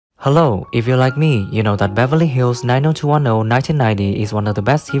Hello, if you're like me, you know that Beverly Hills 90210 1990 is one of the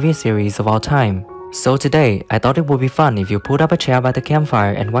best TV series of all time. So today, I thought it would be fun if you put up a chair by the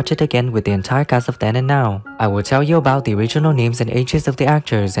campfire and watch it again with the entire cast of then and now. I will tell you about the original names and ages of the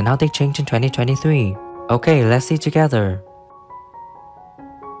actors and how they changed in 2023. Okay, let's see together.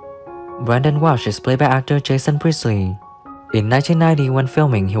 Brandon Walsh is played by actor Jason Priestley. In 1990, when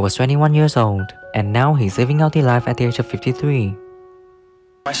filming, he was 21 years old, and now he's living out the life at the age of 53.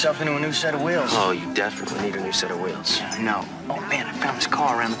 Myself into a new set of wheels. Oh, you definitely need a new set of wheels. Yeah, I know. Oh man, I found this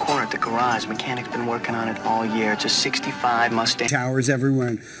car around the corner at the garage. Mechanic's been working on it all year. It's a 65 Mustang. Towers everywhere.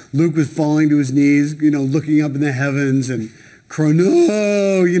 And Luke was falling to his knees, looking up in the heavens and crowing,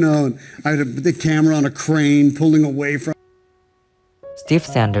 no, and I had the camera on a crane pulling away from. Steve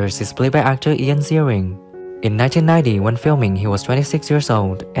Sanders is played by actor Ian Ziering. In 1990, when filming, he was 26 years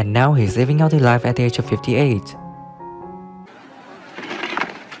old, and now he's living out the life at the age of 58.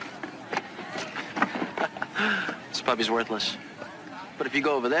 This puppy's worthless. But if you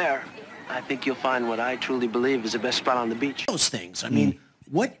go over there, I think you'll find what I truly believe is the best spot on the beach. Those things. I mean,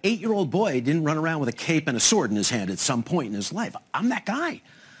 what 8-year-old boy didn't run around with a cape and a sword in his hand at some point in his life? I'm that guy.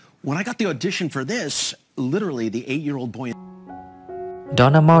 When I got the audition for this, literally the 8-year-old boy...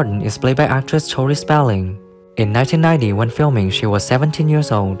 Donna Martin is played by actress Tori Spelling. In 1990, when filming, she was 17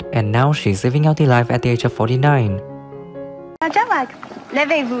 years old, and now she's living out the life at the age of 49. Jet lag.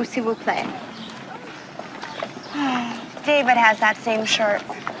 Levez-vous, s'il vous plaît. David has that same shirt.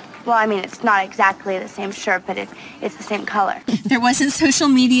 Well, I mean, it's not exactly the same shirt, but it's the same color. There wasn't social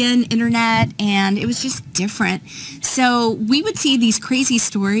media and internet, and it was just different. So we would see these crazy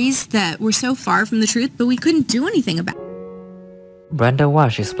stories that were so far from the truth, but we couldn't do anything about it. Brenda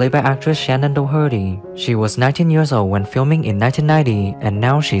Walsh is played by actress Shannon Doherty. She was 19 years old when filming in 1990, and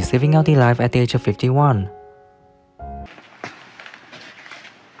now she's living out the life at the age of 51.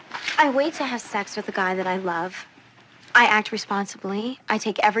 I wait to have sex with the guy that I love. I act responsibly, I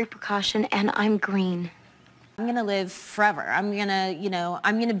take every precaution, and I'm green. I'm gonna live forever. I'm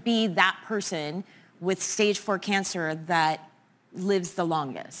gonna be that person with stage 4 cancer that lives the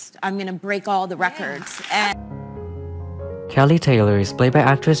longest. I'm gonna break all the records. And Kelly Taylor is played by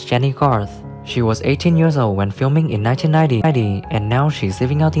actress Jenny Garth. She was 18 years old when filming in 1990, and now she's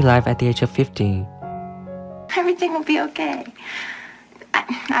living out the life at the age of 50. Everything will be okay.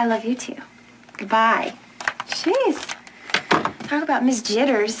 I love you too. Goodbye. Jeez. Talk about Miss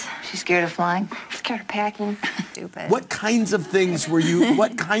Jitters. She's scared of flying? Scared of packing. Stupid. What kinds of things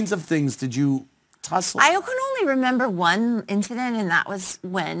did you tussle? I can only remember one incident, and that was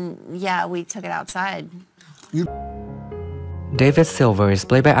when, we took it outside. David Silver is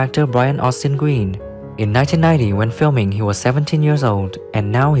played by actor Brian Austin Green. In 1990, when filming, he was 17 years old,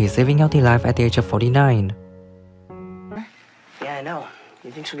 and now he's living out the life at the age of 49. Yeah, I know.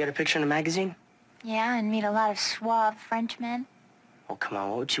 You think she'll get a picture in a magazine? Yeah, and meet a lot of suave Frenchmen. Oh, come on.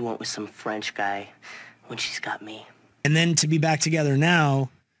 What would you want with some French guy when she's got me? And then to be back together now,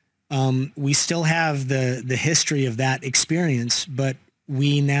 we still have the history of that experience, but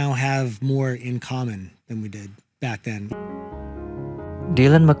we now have more in common than we did back then.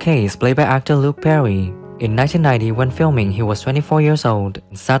 Dylan McKay is played by actor Luke Perry. In 1990, when filming, he was 24 years old.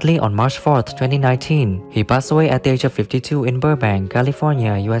 Sadly, on March 4th, 2019, he passed away at the age of 52 in Burbank,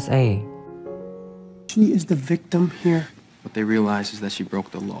 California, USA. She is the victim here. What they realize is that she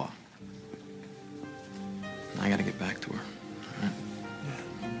broke the law. I gotta get back to her.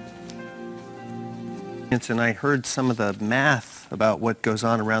 And I heard some of the math about what goes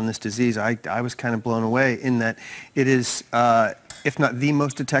on around this disease. I was kind of blown away in that it is, if not the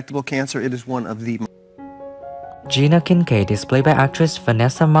most detectable cancer, it is one of the... Gina Kincaid is played by actress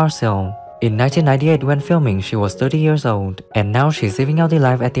Vanessa Marcel. In 1998, when filming, she was 30 years old, and now she's living out the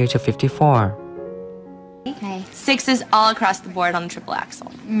life at the age of 54. okay. 6s all across the board on the triple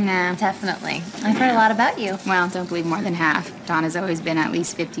axle. Nah, definitely. I've heard a lot about you. Well, don't believe more than half. Donna's always been at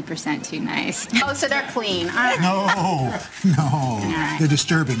least 50% too nice. Oh, so they're clean. No. Right. They're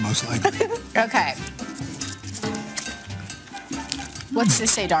disturbing, most likely. Okay. What's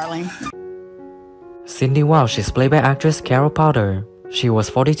this say, darling? Cindy Walsh is played by actress Carol Potter. She was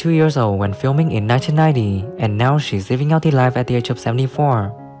 42 years old when filming in 1990, and now she's living out the life at the age of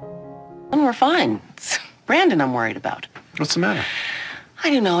 74. And we're fine. It's Brandon I'm worried about. What's the matter? I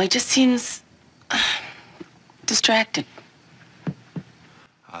don't know. He just seems distracted.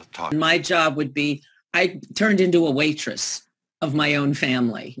 I'll talk. My job would be, I turned into a waitress of my own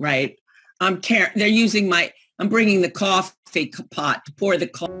family, right? I'm bringing the coffee pot to pour the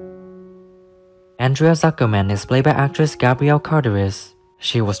coffee. Andrea Zuckerman is played by actress Gabrielle Carteris.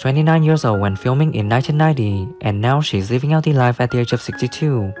 She was 29 years old when filming in 1990, and now she's living out the life at the age of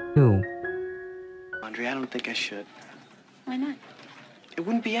 62. Andre, I don't think I should. Why not? It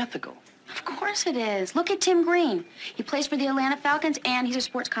wouldn't be ethical. Of course it is. Look at Tim Green. He plays for the Atlanta Falcons, and he's a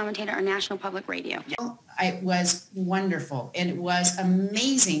sports commentator on National Public Radio. It was wonderful, and it was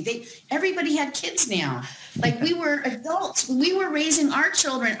amazing. Everybody had kids now. Like, we were adults. We were raising our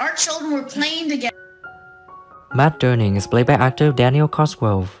children. Our children were playing together. Matt Durning is played by actor Daniel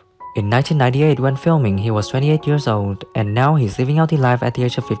Cosgrove. In 1998, when filming, he was 28 years old, and now he's living out the life at the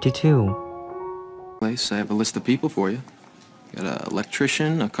age of 52. I have a list of people for you. Got an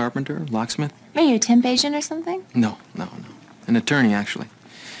electrician, a carpenter, locksmith. Are you a temp agent or something? No. An attorney, actually.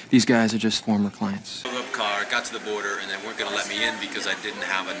 These guys are just former clients. Pulled up car, got to the border, and they weren't going to let me in because I didn't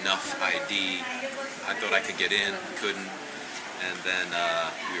have enough ID. I thought I could get in, couldn't, and then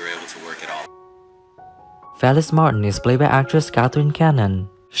we were able to work it all. Phyllis Martin is played by actress Catherine Cannon.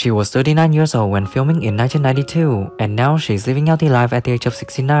 She was 39 years old when filming in 1992, and now she's living out the life at the age of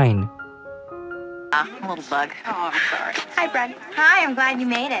 69. A little bug. Oh, I'm sorry. Hi, Brad. Hi, I'm glad you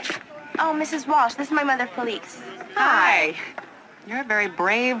made it. Oh, Mrs. Walsh, this is my mother, Felice. Hi. You're a very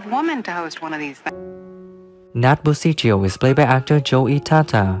brave woman to host one of these things. Nat Busicchio is played by actor Joey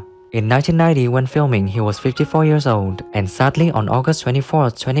Tata. In 1990, when filming, he was 54 years old, and sadly, on August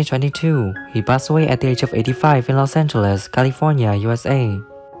 24, 2022, he passed away at the age of 85 in Los Angeles, California, USA.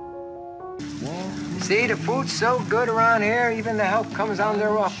 See, the food's so good around here, even the help comes on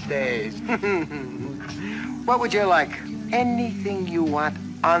their off days. What would you like? Anything you want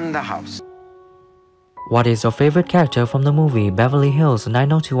on the house. What is your favorite character from the movie Beverly Hills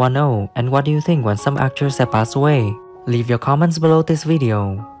 90210, and what do you think when some actors have passed away? Leave your comments below this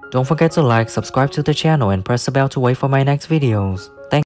video. Don't forget to like, subscribe to the channel, and press the bell to wait for my next videos.